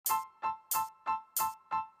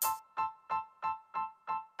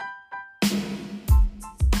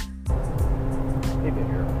get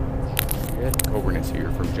here. Jed Coburnus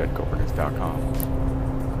here from JedCoburnus.com.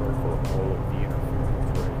 Sorry for all of the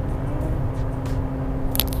interference right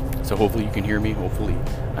now. So hopefully you can hear me. Hopefully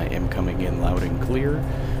I am coming in loud and clear.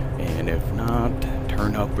 And if not,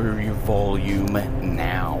 turn up your volume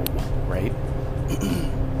now, right?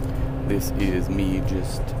 This is me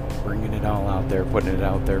just bringing it all out there, putting it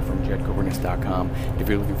out there from JedCoburnus.com. If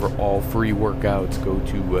you're looking for all free workouts, go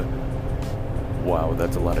to... wow,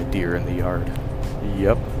 that's a lot of deer in the yard.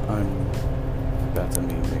 Yep, that's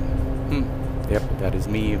amazing. Yep, that is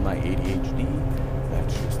me and my ADHD.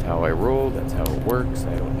 That's just how I roll. That's how it works.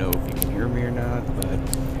 I don't know if you can hear me or not, but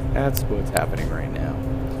that's what's happening right now.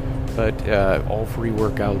 But all free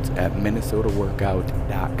workouts at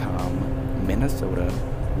MinnesotaWorkout.com.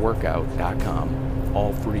 MinnesotaWorkout.com.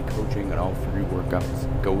 All free coaching and all free workouts.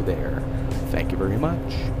 Go there. Thank you very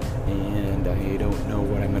much. And I don't know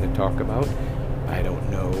what I'm going to talk about. I don't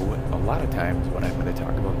know a lot of times what I'm going to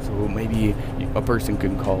talk about. So maybe a person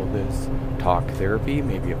can call this talk therapy.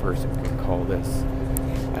 Maybe a person can call this,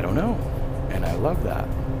 I don't know. And I love that.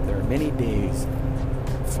 There are many days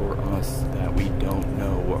for us that we don't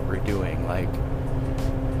know what we're doing. Like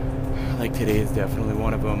today is definitely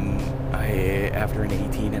one of them. After an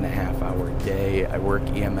 18-and-a-half-hour day, I work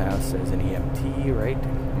EMS as an EMT, right?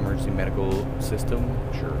 Emergency medical system,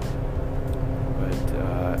 sure. But,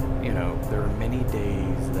 there are many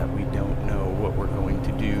days that we don't know what we're going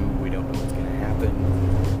to do. We don't know what's going to happen.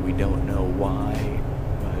 We don't know why.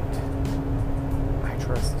 But I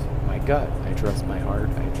trust my gut. I trust my heart.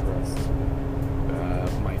 I trust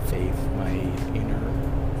my faith, my inner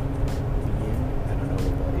being. I don't know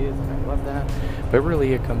what that is, and I love that. But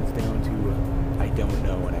really, it comes down to I don't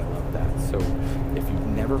know, and I love that. So if you've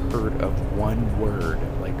never heard of one word,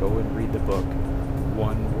 like go and read the book,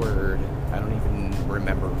 One Word. I don't even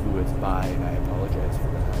remember who it's by, and I apologize for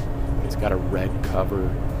that. It's got a red cover,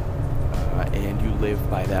 and you live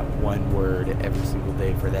by that one word every single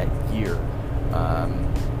day for that year.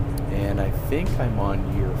 And I think I'm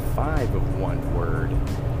on year 5 of One Word,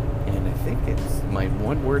 and I think it's my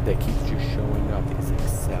one word that keeps just showing up is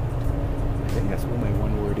accept. I think that's what my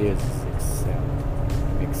one word is accept.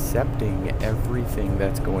 I'm accepting everything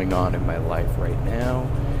that's going on in my life right now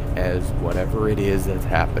as whatever it is that's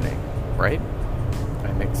happening, right?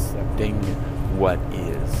 I'm accepting what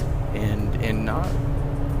is and not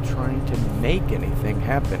trying to make anything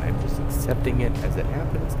happen. I'm just accepting it as it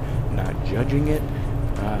happens, not judging it,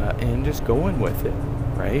 and just going with it,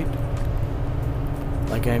 right?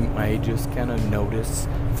 Like I just kind of notice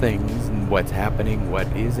things and what's happening, what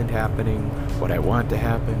isn't happening, what I want to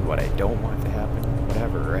happen, what I don't want to happen,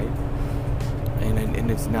 whatever, right?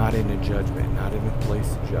 And it's not in a judgment, not in a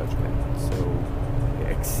place of judgment. So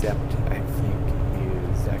accept, I think,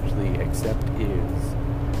 accept is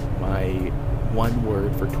my one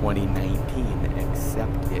word for 2019.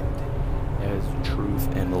 Accept it as truth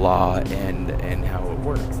and law and how it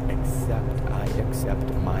works. I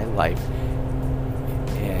accept my life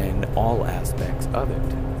and all aspects of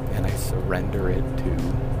it, and I surrender it to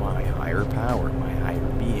my higher power, my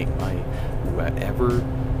higher being, my whatever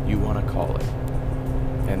you want to call it.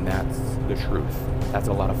 And that's the truth. That's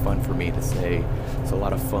a lot of fun for me to say. It's a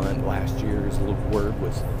lot of fun. Last year's word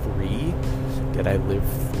was free. Did I live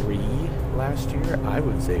free last year? I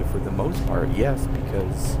would say for the most part, yes,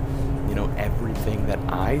 because, everything that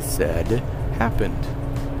I said happened.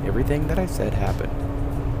 Everything that I said happened.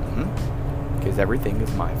 Because everything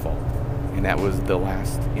is my fault. And that was the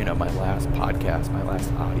last, my last podcast, my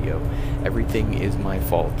last audio. Everything is my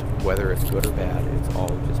fault. Whether it's good or bad, it's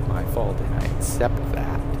all just my fault. And I accept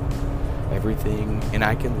that. Everything, and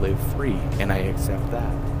I can live free. And I accept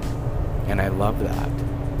that. And I love that.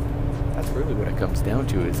 That's really what it comes down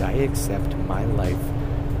to, is I accept my life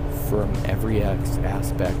from every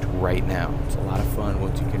aspect right now. It's a lot of fun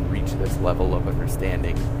once you can reach this level of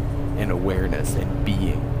understanding and awareness and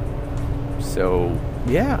being. So,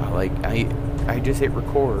 yeah, I just hit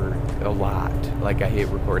record a lot. I hit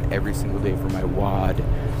record every single day for my WOD,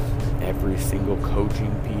 every single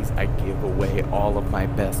coaching piece. I give away all of my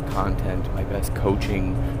best content, my best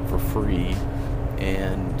coaching for free,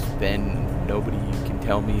 and then nobody can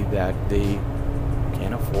tell me that they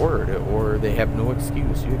can't afford or they have no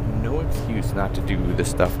excuse. You have no excuse not to do the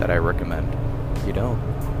stuff that I recommend. You don't.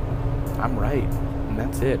 I'm right. And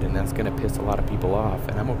that's it. And that's going to piss a lot of people off.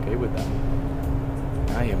 And I'm okay with that.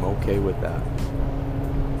 I am okay with that.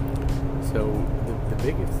 So the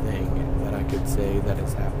biggest thing that I could say that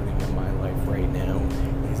is happening in my life right now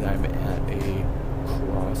is I'm at a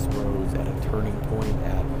crossroads, at a turning point,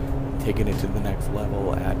 at taking it to the next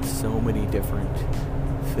level, at so many different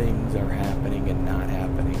things are happening and not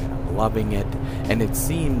happening, and I'm loving it. And it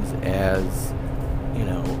seems as,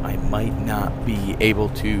 I might not be able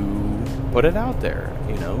to put it out there.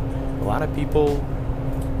 A lot of people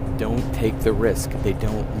don't take the risk. They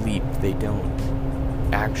don't leap. They don't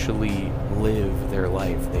actually live their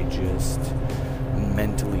life. They just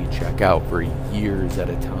mentally check out for years at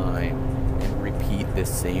a time and repeat the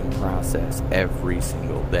same process every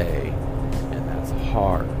single day. And that's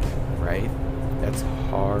hard, right? That's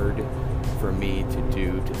hard for me to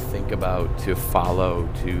do, to think about, to follow,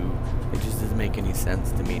 it just doesn't make any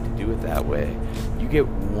sense to me to do it that way. You get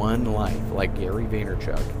one life, like Gary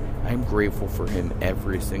Vaynerchuk. I'm grateful for him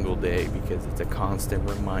every single day because it's a constant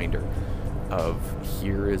reminder of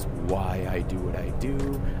here is why I do what I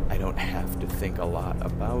do. I don't have to think a lot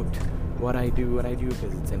about what I do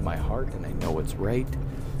because it's in my heart and I know it's right.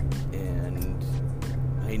 And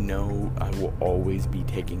I know I will always be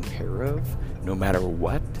taken care of no matter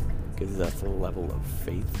what, because that's the level of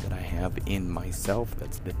faith that I have in myself.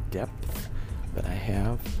 That's the depth that I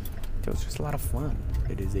have. So it's just a lot of fun.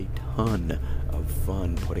 It is a ton of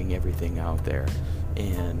fun putting everything out there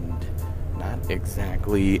and not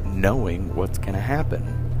exactly knowing what's going to happen.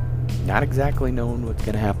 Not exactly knowing what's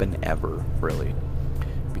going to happen ever, really.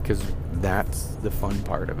 Because that's the fun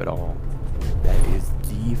part of it all. That is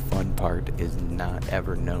the fun part, is not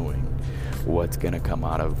ever knowing what's going to come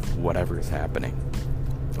out of whatever's happening.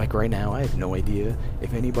 Like right now, I have no idea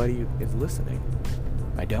if anybody is listening.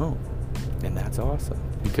 I don't. And that's awesome.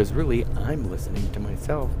 Because really, I'm listening to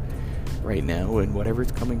myself right now, and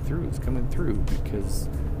whatever's coming through is coming through, because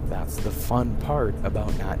that's the fun part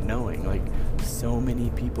about not knowing. Like, so many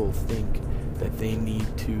people think that they need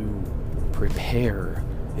to prepare,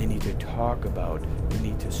 they need to talk about, they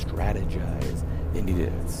need to strategize, they need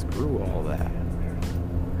to screw all that,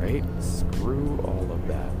 right? Screw all of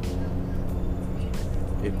that.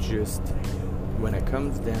 It just, when it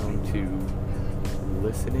comes down to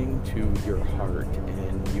listening to your heart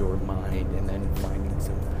and your mind, and then finding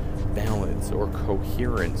some balance or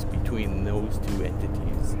coherence between those two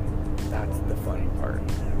entities, that's the fun part.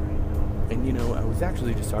 And I was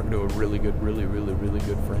actually just talking to a really good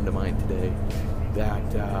friend of mine today that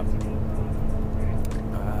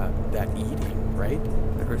eating, right?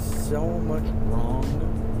 There's so much wrong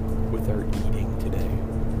with our eating today.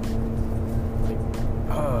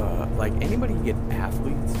 Like anybody get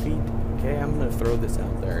athlete's feet? Okay, I'm gonna throw this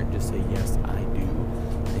out there and just say yes, I do.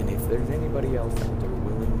 And if there's anybody else out there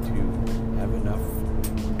willing to have enough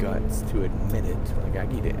guts to admit it, like I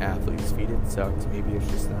get athlete's feet, it sucks. Maybe it's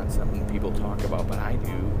just not something people talk about, but I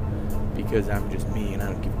do, because I'm just me and I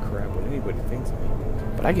don't give a crap what anybody thinks of me.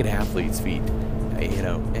 But I get athlete's feet,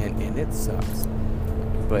 and it sucks.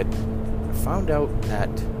 But I found out that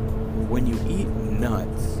when you eat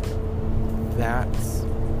nuts, that's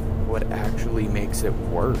what actually makes it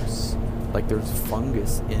worse. Like, there's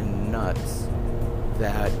fungus in nuts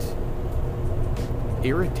that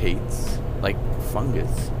irritates, like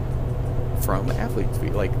fungus from athlete's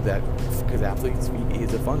feet, like that, because athlete's feet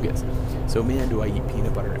is a fungus. So man, do I eat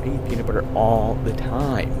peanut butter? I eat peanut butter all the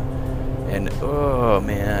time, and oh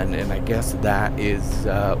man, and I guess that is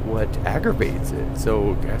what aggravates it.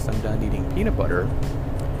 So I guess I'm done eating peanut butter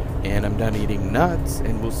and I'm done eating nuts,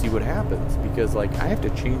 and we'll see what happens, because like I have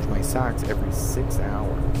to change my socks every 6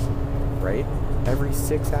 hours, right? Every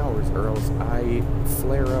 6 hours, or else I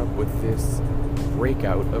flare up with this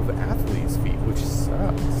breakout of athlete's feet, which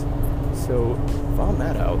sucks. So found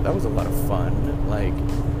that out. That was a lot of fun. Like,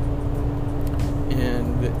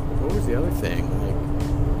 and what was the other thing?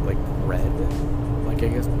 Like bread. Like, I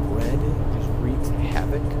guess bread just wreaks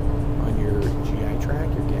havoc on your GI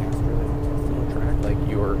tract, your gastrointestinal tract, like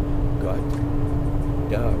your gut.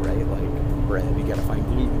 Duh, right? Like bread, you gotta find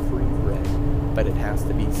gluten-free bread, but it has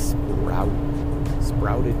to be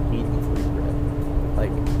sprouted gluten-free bread.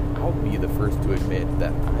 Like, I'll be the first to admit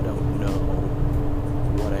that I don't know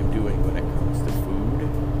what I'm doing when it comes to food.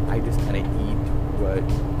 I just kind of eat what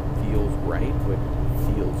feels right, what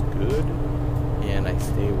feels good, and I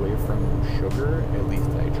stay away from sugar. At least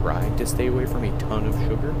I try to stay away from a ton of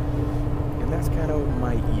sugar, and that's kind of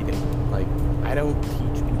my eating. Like, I don't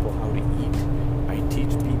teach people how to eat. I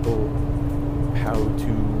teach people how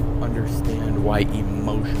to understand why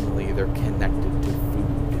emotionally they're connected to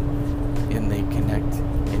food, and they connect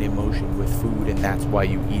an emotion with food, and that's why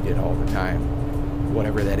you eat it all the time,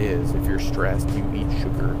 whatever that is. If you're stressed, you eat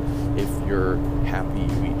sugar. If you're happy,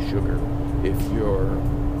 you eat sugar. If you're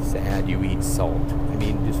sad, you eat salt. I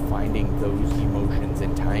mean, just finding those emotions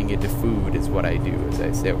and tying it to food is what I do. Is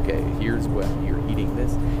I say, okay, here's what you're eating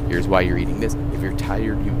this, here's why you're eating this. If you're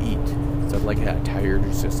tired, you eat. So like tired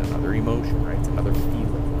is just another emotion, right? It's another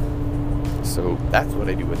feeling. So that's what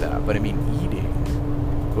I do with that. But I mean, eating,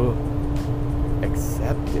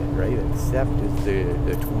 accept it, right? Accept is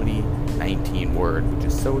the 2019 word, which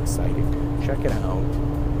is so exciting. Check it out.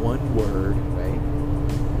 One word, right?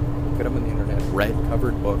 Look it up on the internet. Red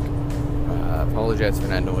covered book. Apologize for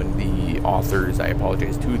not knowing the authors. I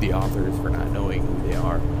apologize to the authors for not knowing who they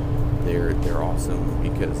are. They're awesome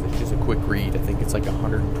because it's just a quick read. I think it's like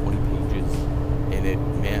 120 pages, and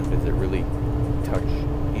man, does it really touch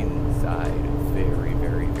inside very,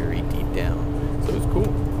 very, very deep down. So it's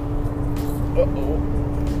cool.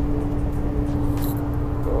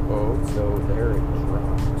 So there it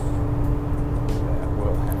drops. That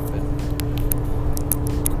will happen.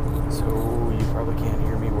 So you probably can't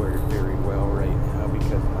hear me very well right now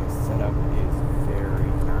because my setup is very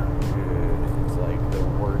not good. It's like the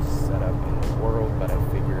worst setup in the world, but I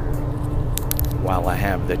figured while I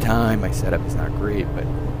have the time, my setup is not great, but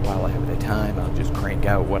while I have the time, I'll just crank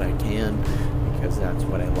out what I can because that's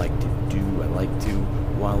what I like to do. I like to,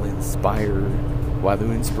 while inspired, while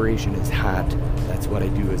the inspiration is hot, that's what I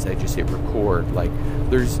do is I just hit record. Like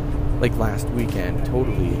there's like last weekend,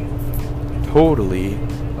 totally,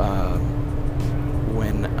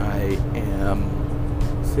 when I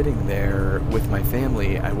am sitting there with my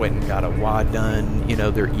family, I went and got a wad done,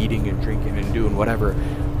 they're eating and drinking and doing whatever.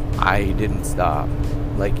 I didn't stop.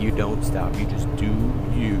 Like you don't stop, you just do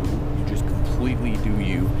you just completely do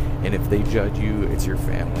you, and if they judge you, it's your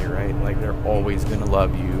family, right? Like they're always gonna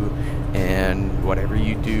love you, and whatever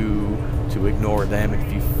you do to ignore them,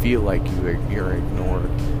 if you feel like you're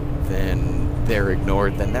ignored, then they're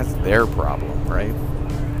ignored, then that's their problem, right?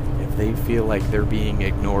 If they feel like they're being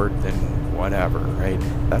ignored, then whatever, right?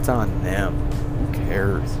 That's on them. Who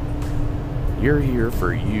cares? You're here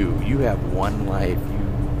for you. You have one life.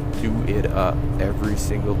 You do it up every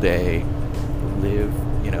single day. Live,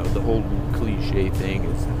 the whole cliche thing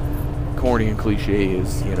is corny and cliche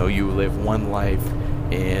is, you live one life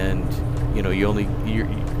and,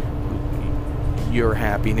 your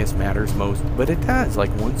happiness matters most, but it does.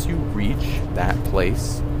 Like once you reach that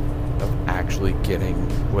place of actually getting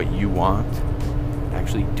what you want,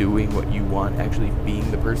 actually doing what you want, actually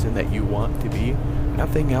being the person that you want to be,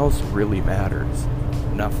 nothing else really matters.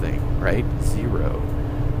 Nothing, right? Zero.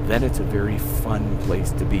 Then it's a very fun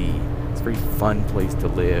place to be. It's a very fun place to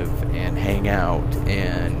live and hang out,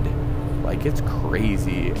 and like it's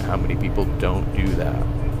crazy how many people don't do that.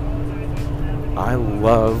 I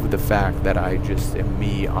love the fact that I just am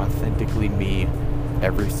me, authentically me,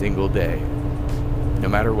 every single day. No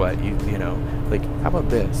matter what, like, how about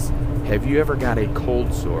this? Have you ever got a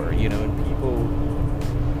cold sore? And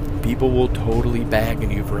people will totally bag on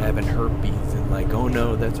you for having herpes and like, oh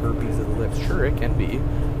no, that's herpes of the lips. Sure, it can be.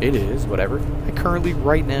 It is, whatever. I currently,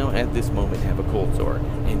 right now, at this moment, have a cold sore.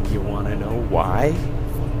 And you want to know why?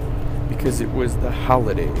 Because it was the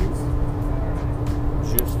holidays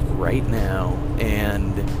just right now,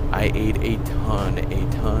 and I ate a ton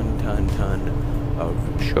of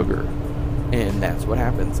sugar. And that's what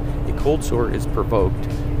happens. A cold sore is provoked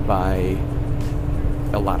by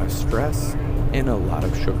a lot of stress and a lot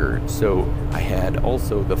of sugar. So I had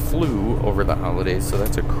also the flu over the holidays, so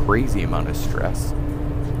that's a crazy amount of stress.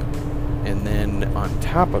 And then on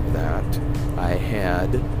top of that, I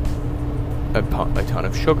had a ton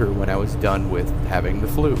of sugar when I was done with having the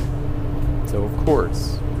flu. So of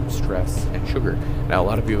course, stress and sugar. Now a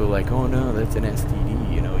lot of people are like, oh no, that's an STD,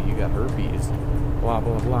 you got herpes, blah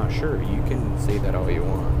blah blah. Sure, you can say that all you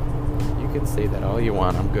want. You can say that all you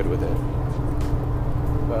want, I'm good with it.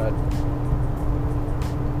 But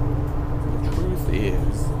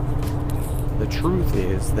the truth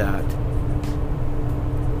is that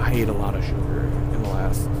I ate a lot of sugar in the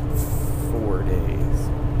last 4 days,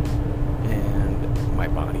 and my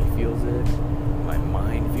body feels it, my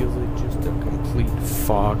mind feels it, just a complete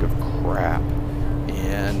fog of crap,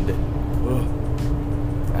 and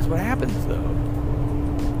that's what happens though.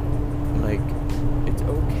 Like, it's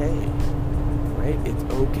okay, right? It's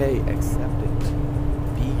okay, accept it,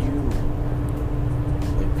 be you.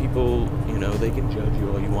 Like people, they can judge you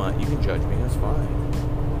all you want, you can judge me, that's fine,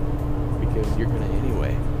 because you're gonna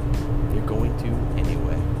anyway. You're going to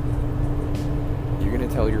anyway. You're going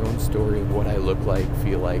to tell your own story of what I look like,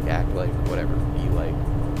 feel like, act like, whatever, be like.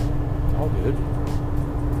 All good.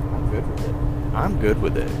 I'm good with it. I'm good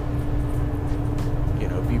with it.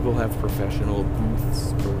 People have professional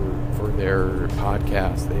booths for their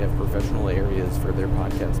podcast. They have professional areas for their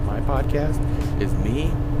podcast. My podcast is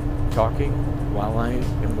me talking while I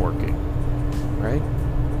am working, right?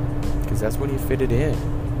 Because that's when you fit it in.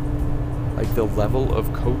 Like, the level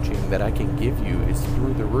of coaching that I can give you is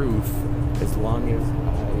through the roof as long as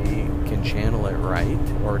I can channel it right,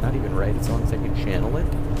 or not even right, as long as I can channel it,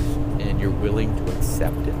 and you're willing to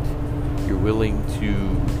accept it. You're willing to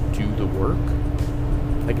do the work.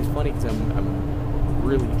 Like, it's funny because I'm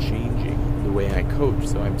really changing the way I coach,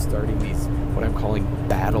 so I'm starting these, what I'm calling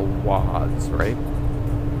battle WODs, right?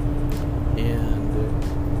 And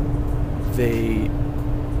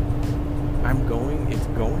it's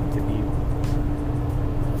going to be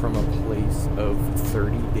from a place of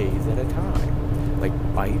 30 days at a time. Like,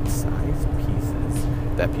 bite-sized pieces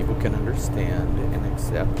that people can understand and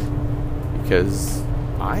accept, because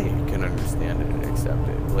I can understand it and accept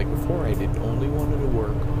it. Like, before, I only wanted to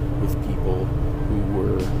work with people who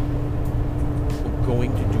were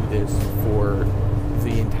going to do this for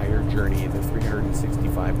the entire journey, the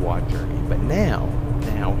 365 watt journey. But now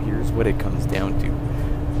here's what it comes down to.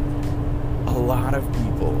 A lot of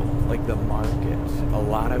people, like the market, a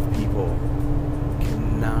lot of people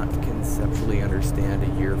cannot conceptually understand a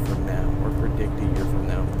year from now or predict a year from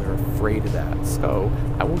now. They're afraid of that. So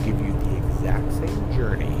I will give you the exact same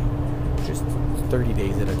journey, just 30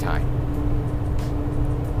 days at a time.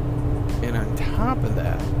 And on top of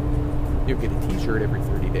that, you'll get a t-shirt every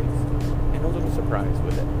 30 days. And a little surprise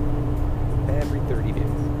with it. Every 30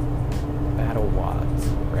 days. Battle WODs,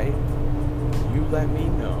 right? You let me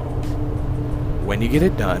know when you get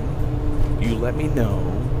it done. You let me know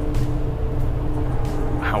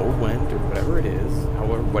how it went, or whatever it is,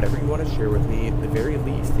 however, whatever you want to share with me. At the very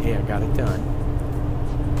least, hey, I got it done.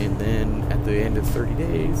 And then at the end of 30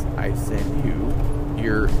 days, I send you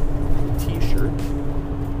your t-shirt.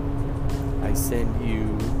 I send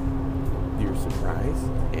you your surprise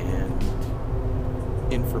and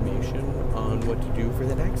information on what to do for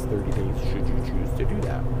the next 30 days should you choose to do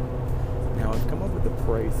that. Now, I've come up with a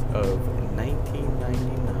price of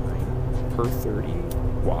 $19.99 per 30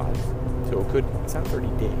 watts. So it's not 30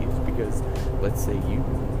 days, because let's say you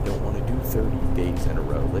don't want to do 30 days in a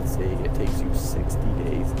row. Let's say it takes you 60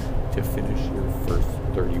 days to finish your first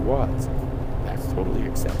 30 watts. That's totally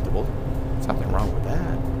acceptable. There's nothing wrong with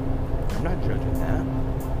that. I'm not judging that.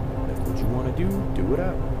 That's what you want to do it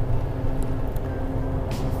up.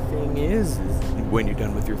 The thing is when you're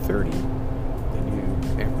done with your 30, then you,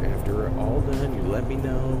 after all done, you let me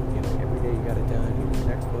know, every day you got it done, here's the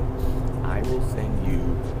next one. I will send you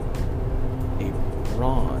a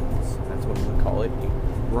bronze, that's what I'm going to call it, a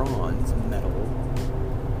bronze medal.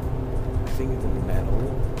 I think it's a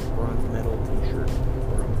bronze medal t-shirt,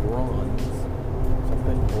 or a bronze,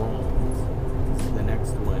 something bronze. This is the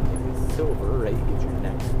next one. It's silver, right? You get your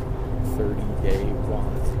next 30-day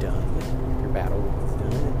WODs done, your battle WODs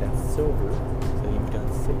done, and that's silver, so you've done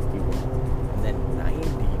 60 watts. And then 90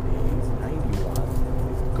 days, 90 watts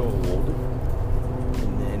is gold,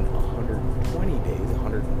 and then 120 days,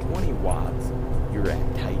 120 watts, you're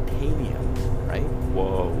at titanium, right?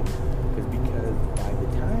 Whoa. Because by the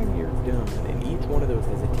time you're done, and each one of those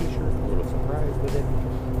has a t-shirt, a little surprise with it,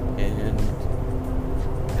 and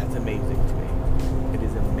that's amazing to me. It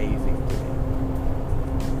is amazing to me.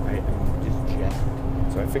 I'm just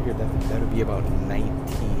jacked. So I figured that would be about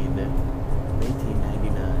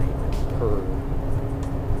 $19.99 per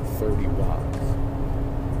 30 watts.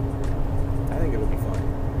 I think it'll be fun.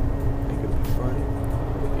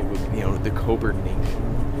 It would, the Cobra Nation,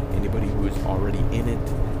 anybody who is already in it,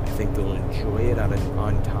 I think they'll enjoy it on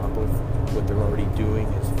top of what they're already doing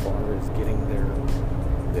as far as getting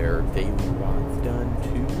their daily watts done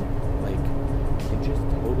too. Like, it just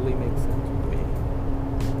totally makes sense to me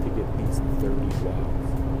to get these 30 watts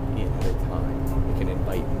in at a time. You can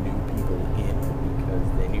invite new people in, because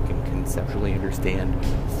then you can conceptually understand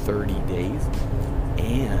 30 days.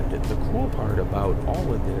 And the cool part about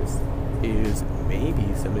all of this is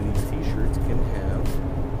maybe some of these t-shirts can have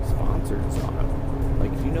sponsors on them.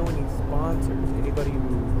 Like, do you know any sponsors? Anybody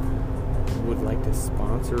who would like to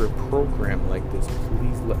sponsor a program like this,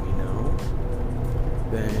 please let me know.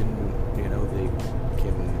 Then, they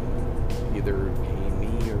can either pay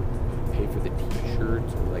me or pay for the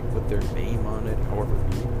t-shirts, or like put their name on it, however it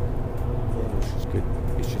be.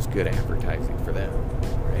 And it's just good advertising for them,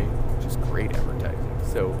 right? Just great advertising.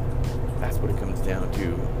 So that's what it comes down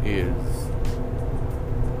to, is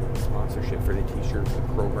sponsorship for the t-shirt, the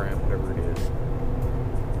program, whatever it is.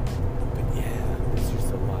 But yeah, it's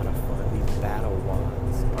just a lot of fun. These battle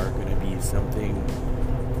WODs are going to be something,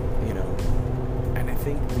 and I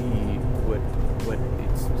think what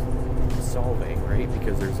it's solving, right?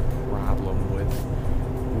 Because there's a problem with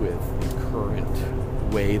the current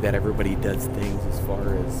way that everybody does things as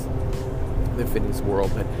far as the fitness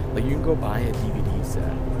world. But like, you can go buy a DVD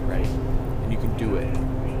set, right? And you can do it.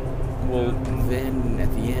 Well, then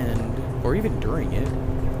at the end, or even during it,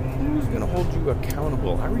 who's going to hold you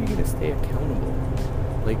accountable? How are you going to stay accountable?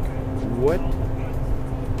 Like,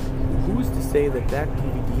 who's to say that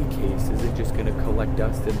DVD case isn't just going to collect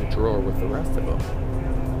dust in the drawer with the rest of them?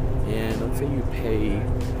 And let's say you pay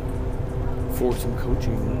for some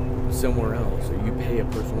coaching somewhere else, or you pay a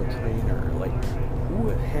personal trainer. Like, who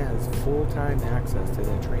has full-time access to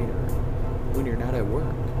that trainer when you're not at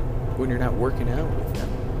work, when you're not working out with them?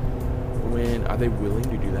 Are they willing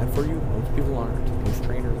to do that for you? Most people aren't. Most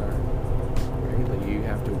trainers aren't. Right? Like, you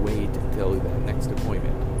have to wait until that next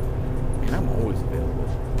appointment. And I'm always available.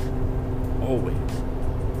 Always.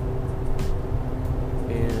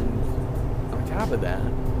 And on top of that,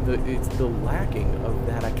 it's the lacking of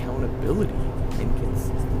that accountability and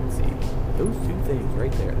consistency. Those two things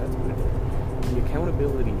right there, that's what it is. The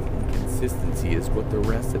accountability and consistency is what the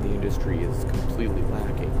rest of the industry is completely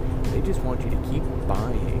lacking. They just want you to keep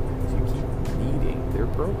buying, so you keep needing their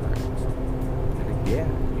programs. And yeah,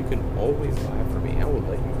 you can always buy from me. I will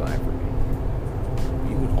let you buy from me.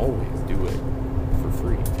 You can always do it for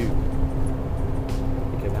free too.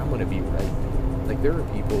 Because I'm going to be right. Like, there are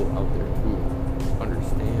people out there who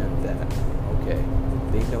understand that, okay,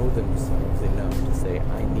 they know themselves enough to say,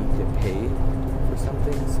 I need to pay for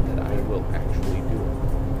something so that I will actually do it.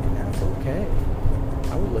 And that's okay.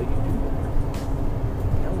 I will let you do that.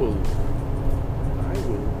 I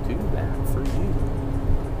will do that for you.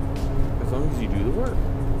 As long as you do the work.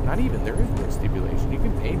 Not even, there is no stipulation. You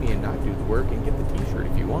can pay me and not do the work and get the t-shirt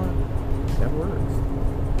if you want. That works.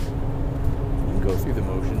 You can go through the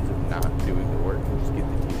motions of not doing the work and just get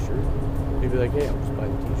the t-shirt. You'd be like, hey, I'll just buy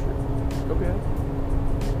the t-shirt. Okay.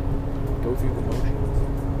 Go through the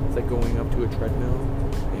motions. It's like going up to a treadmill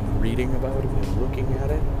and reading about it and looking at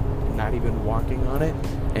it and not even walking on it.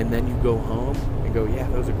 And then you go home and go, yeah,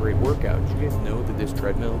 that was a great workout. Did you guys know that this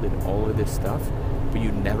treadmill did all of this stuff, but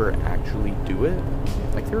you never actually do it?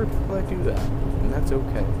 Like, there are people that do that, and that's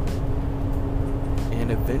okay.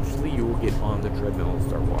 And eventually you will get on the treadmill and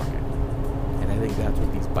start walking. And I think that's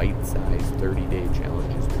what these bite-sized 30-day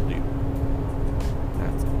challenges will do.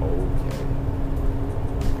 That's okay.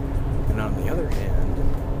 And on the other hand,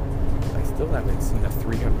 I still haven't seen a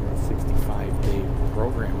 365-day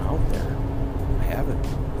program out there. I haven't.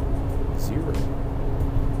 Zero.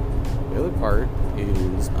 The other part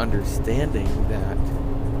is understanding that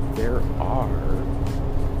there are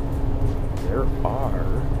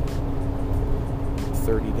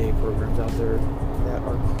 30-day programs out there that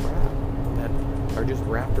are crap, that are just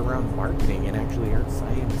wrapped around marketing and actually aren't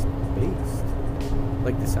science-based.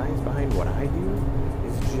 Like, the science behind what I do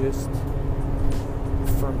is just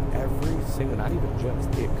from every single, not even just,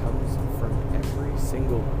 it comes from every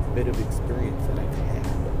single bit of experience that I've had.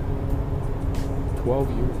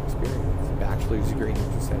 12 years experience, bachelor's degree in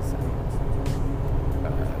exercise science,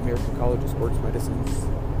 American College of Sports Medicine's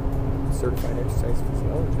certified exercise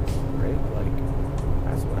physiologist, right? Like,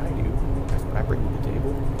 that's what I do. That's what I bring to the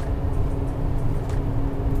table.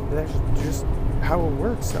 But that's just how it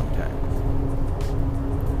works sometimes.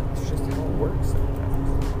 It's just how it works sometimes.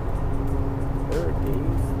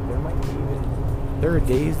 There are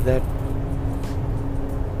days that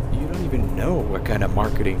you don't even know what kind of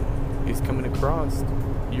marketing is coming across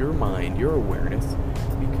your mind, your awareness,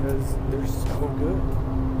 because they're so good.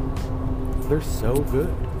 They're so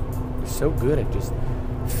good. They're so good at just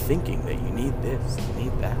thinking that you need this, you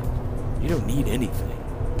need that. You don't need anything.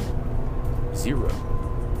 Zero.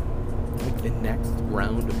 Like, the next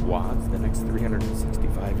round of WODs, the next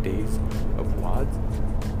 365 days of WODs,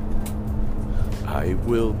 I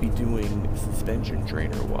will be doing suspension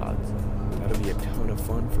trainer WODs. That'll be a ton of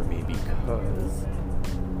fun for me because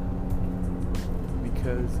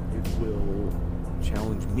it will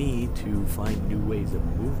challenge me to find new ways of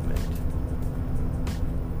movement.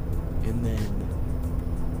 And then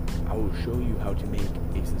I will show you how to make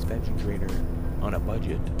a suspension trainer on a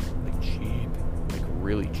budget, like cheap, like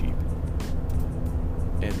really cheap.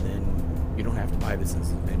 And then you don't have to buy this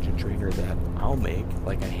suspension trainer that I'll make,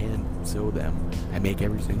 like I hand sew them. I make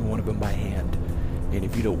every single one of them by hand. And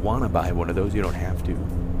if you don't want to buy one of those, you don't have to.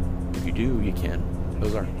 If you do, you can.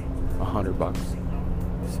 Those are $100.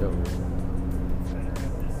 So,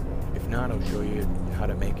 if not, I'll show you how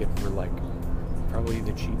to make it for, like, probably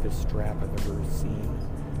the cheapest strap I've ever seen.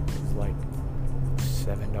 It's like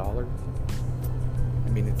 $7. I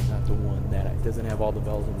mean, it's not the one that it doesn't have all the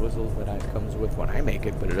bells and whistles that it comes with when I make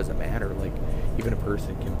it, but it doesn't matter. Like, even a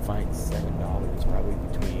person can find $7 probably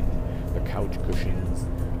between their couch cushions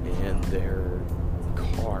and their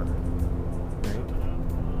car, right?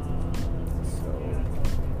 So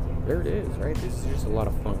there it is, right? This is just a lot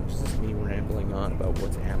of fun. This is me rambling on about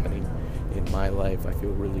what's happening in my life. I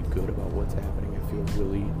feel really good about what's happening. I feel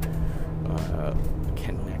really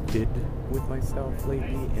connected with myself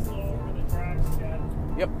lately. And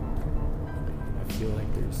yep, I feel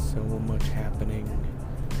like there's so much happening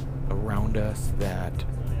around us that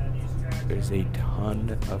there's a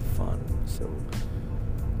ton of fun. So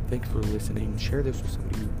thanks for listening. Share this with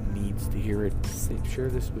somebody who needs to hear it. Share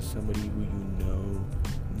this with somebody who you know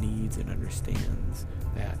needs and understands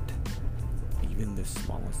that even the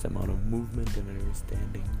smallest amount of movement and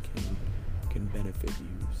understanding can benefit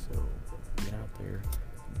you. So get out there,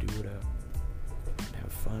 do it up, and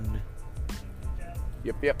have fun.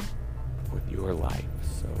 Yep. With your life.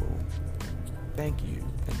 So thank you.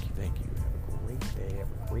 Have a great day, have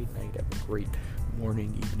a great night, have a great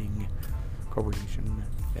morning, evening, Cobra Nation.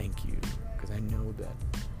 Thank you, because I know that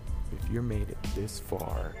if you're made it this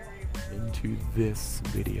far into this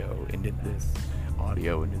video, into this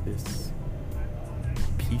audio, into this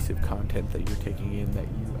piece of content that you're taking in that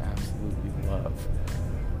you absolutely love,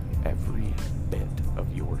 every bit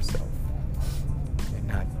of yourself, and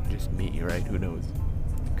not just me, right? Who knows?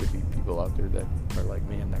 Could be people out there that are like,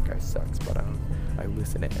 man, that guy sucks, but I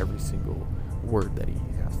listen to every single word that he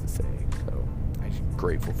has to say. So I'm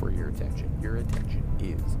grateful for your attention. Your attention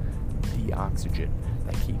is the oxygen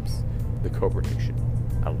that keeps the Cobra Nation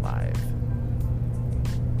alive.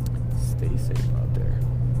 Stay safe out there.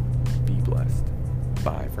 Be blessed.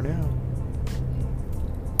 Bye for now.